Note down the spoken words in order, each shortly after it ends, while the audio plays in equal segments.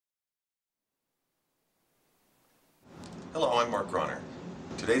Hello, I'm Mark Ronner.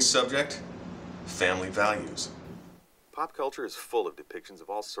 Today's subject, family values. Pop culture is full of depictions of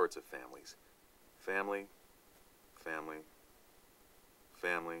all sorts of families. Family, family,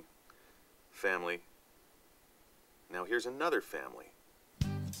 family, family. Now here's another family.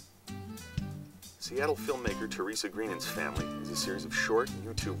 Seattle filmmaker Teresa Greenan's Family is a series of short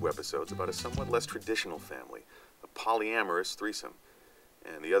YouTube webisodes about a somewhat less traditional family, a polyamorous threesome.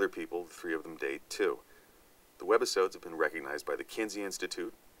 And the other people, the three of them date too. The webisodes have been recognized by the Kinsey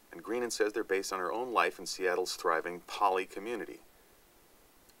Institute, and Greenan says they're based on her own life in Seattle's thriving poly community.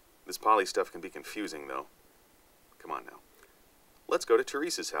 This poly stuff can be confusing, though. Come on now. Let's go to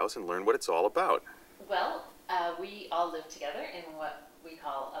Teresa's house and learn what it's all about. Well, we all live together in what we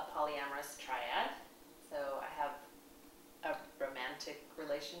call a polyamorous triad. So I have a romantic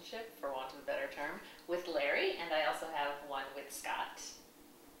relationship, for want of a better term, with Larry, and I also have one with Scott.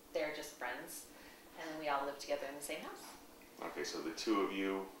 They're just friends, and we all live together in the same house. Okay, so the two of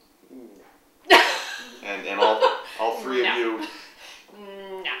you, and all three of you.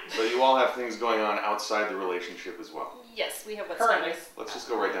 No. So you all have things going on outside the relationship as well. Yes, we have what's Currently. known as... Let's just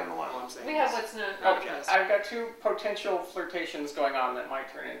go right down the line. We have what's known Okay, as... I've got two potential flirtations going on that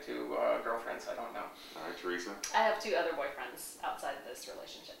might turn into girlfriends, I don't know. All right, Teresa. I have two other boyfriends outside of this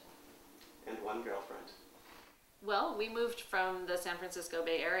relationship. And one girlfriend. Well, we moved from the San Francisco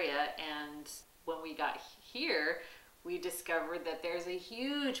Bay Area, and when we got here, we discovered that there's a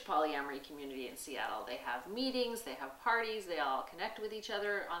huge polyamory community in Seattle. They have meetings, they have parties, they all connect with each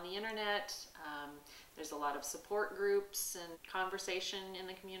other on the internet. There's a lot of support groups and conversation in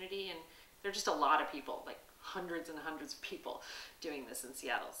the community, and there are just a lot of people, like hundreds and hundreds of people doing this in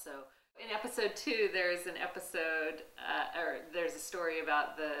Seattle. So in episode 2, there's a story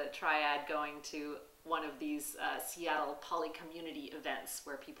about the triad going to one of these Seattle poly community events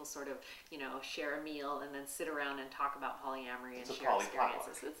where people sort of, share a meal and then sit around and talk about polyamory and share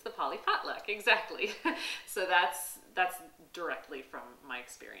experiences. It's the poly potluck, exactly. So that's directly from my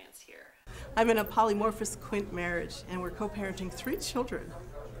experience here. I'm in a polymorphous quint marriage, and we're co-parenting 3 children.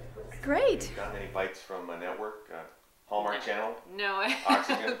 Great. Got any bites from a network? Hallmark Channel? No,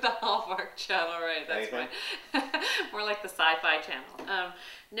 Oxygen? the Hallmark Channel, right, that's Anything? right. More like the Sci-Fi Channel.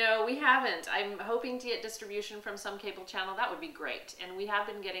 No, we haven't. I'm hoping to get distribution from some cable channel. That would be great. And we have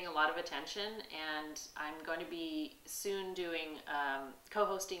been getting a lot of attention, and I'm going to be soon doing,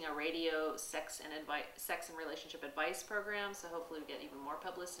 co-hosting a radio sex and relationship advice program, so hopefully we get even more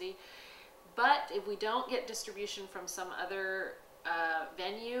publicity. But if we don't get distribution from some other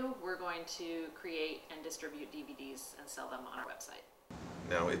venue, we're going to create and distribute DVDs and sell them on our website.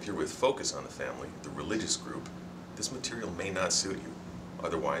 Now, if you're with Focus on the Family, the religious group, this material may not suit you.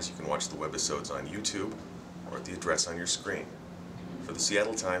 Otherwise, you can watch the webisodes on YouTube or at the address on your screen. For the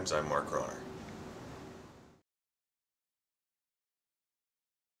Seattle Times, I'm Mark Ronner.